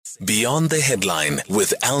Beyond the Headline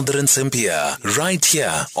with Aldrin Sampear, right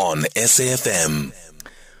here on SAFM.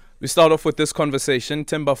 We start off with this conversation.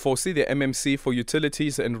 Themba Fosi, the MMC for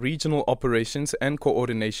Utilities and Regional Operations and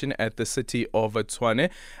Coordination at the City of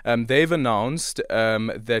Tshwane, they've announced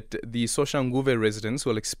that the Soshanguve residents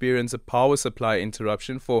will experience a power supply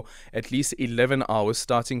interruption for at least 11 hours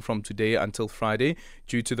starting from today until Friday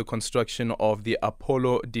due to the construction of the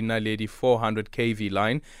Apollo-Dinaledi 400 kV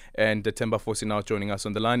line. And Themba Fosi now joining us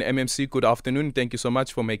on the line. MMC, good afternoon. Thank you so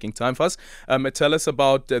much for making time for us. Tell us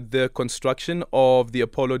about the construction of the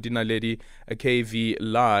Apollo-Dinaledi KV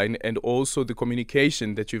line and also the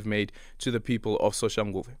communication that you've made to the people of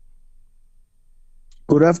Soshanguve.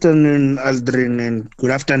 Good afternoon, Aldrin, and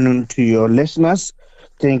good afternoon to your listeners.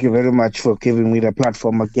 Thank you very much for giving me the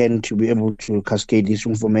platform again to be able to cascade this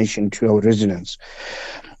information to our residents.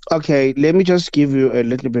 Okay, let me just give you a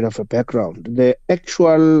little bit of a background. The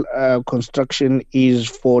actual construction is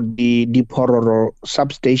for the Pororo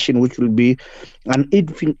substation, which will be an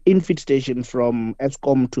infeed station from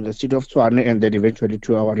Eskom to the City of Tshwane and then eventually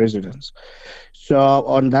to our residents. So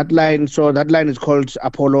on that line, that line is called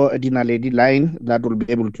Apollo-Dinaledi line that will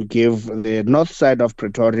be able to give the north side of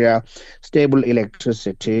Pretoria stable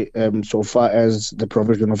electricity so far as the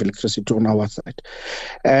provision of electricity on our side.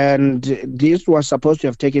 And this was supposed to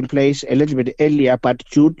have taken place a little bit earlier, but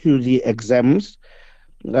due to the exams,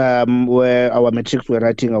 where our matrics were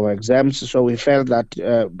writing our exams, so we felt that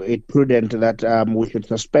it prudent that we should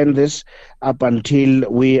suspend this up until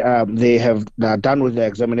they have done with the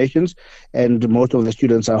examinations and most of the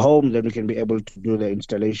students are home. Then we can be able to do the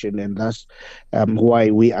installation, and that's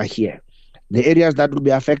why we are here. The areas that will be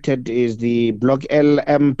affected is the Block L,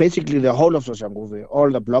 basically the whole of Soshanguve.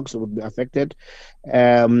 All the blocks would be affected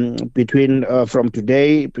from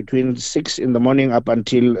today, between 6 in the morning up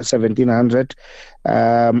until 1700,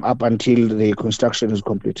 up until the construction is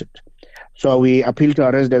completed. So we appeal to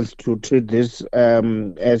our residents to treat this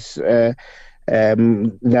as the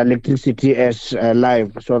electricity as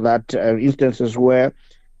live, so that instances where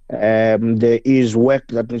there is work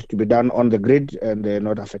that needs to be done on the grid and they're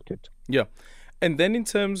not affected. Yeah. And then in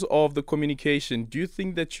terms of the communication, do you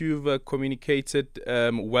think that you've communicated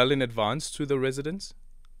well in advance to the residents?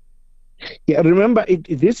 Yeah, remember,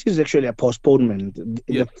 this is actually a postponement.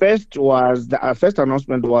 Yeah. Our first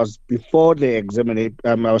announcement was before the exam.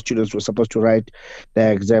 Our students were supposed to write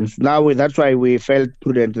their exams. Now that's why we felt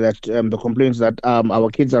prudent that the complaints that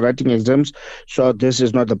our kids are writing exams, so this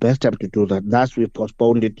is not the best time to do that. Thus, we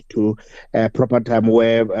postponed it to a proper time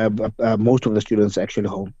where most of the students are actually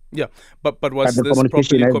home. Yeah, but was this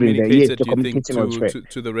properly communicated? Yes, do you think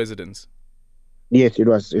to the residents? Yes, it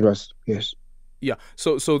was. Yes. Yeah.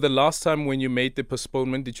 So the last time when you made the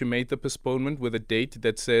postponement, did you make the postponement with a date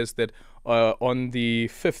that says that on the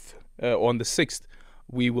 5th, on the 6th,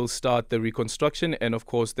 we will start the reconstruction, and of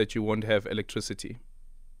course that you won't have electricity?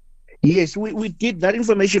 Yes, we did. That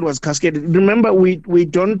information was cascaded. Remember, we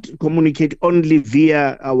don't communicate only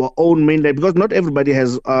via our own main line, because not everybody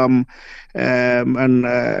has an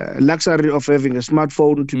luxury of having a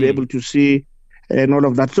smartphone to be able to see and all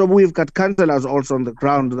of that. So we've got councillors also on the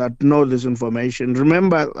ground that know this information.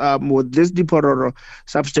 Remember, with this Pororo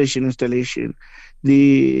substation installation,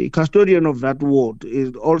 the custodian of that ward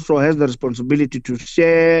also has the responsibility to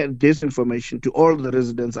share this information to all the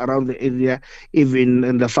residents around the area, even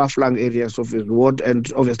in the far-flung areas of his ward,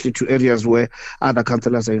 and obviously to areas where other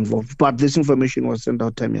councillors are involved. But this information was sent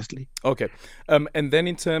out timelessly. Okay. And then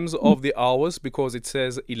in terms of the hours, because it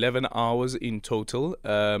says 11 hours in total,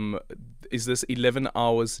 is this 11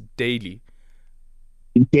 hours daily?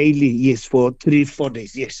 Daily, yes, for 3-4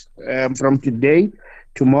 days, yes. From today,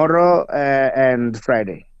 tomorrow, and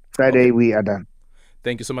Friday. Okay. We are done.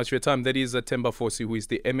 Thank you so much for your time. That is Themba Fosi, who is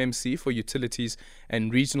the MMC for Utilities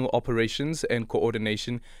and Regional Operations and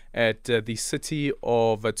Coordination at the City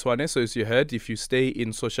of Tshwane. So as you heard, if you stay in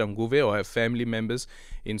Soshanguve or have family members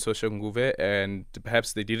in Soshanguve and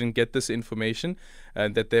perhaps they didn't get this information,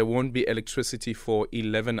 that there won't be electricity for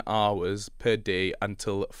 11 hours per day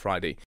until Friday.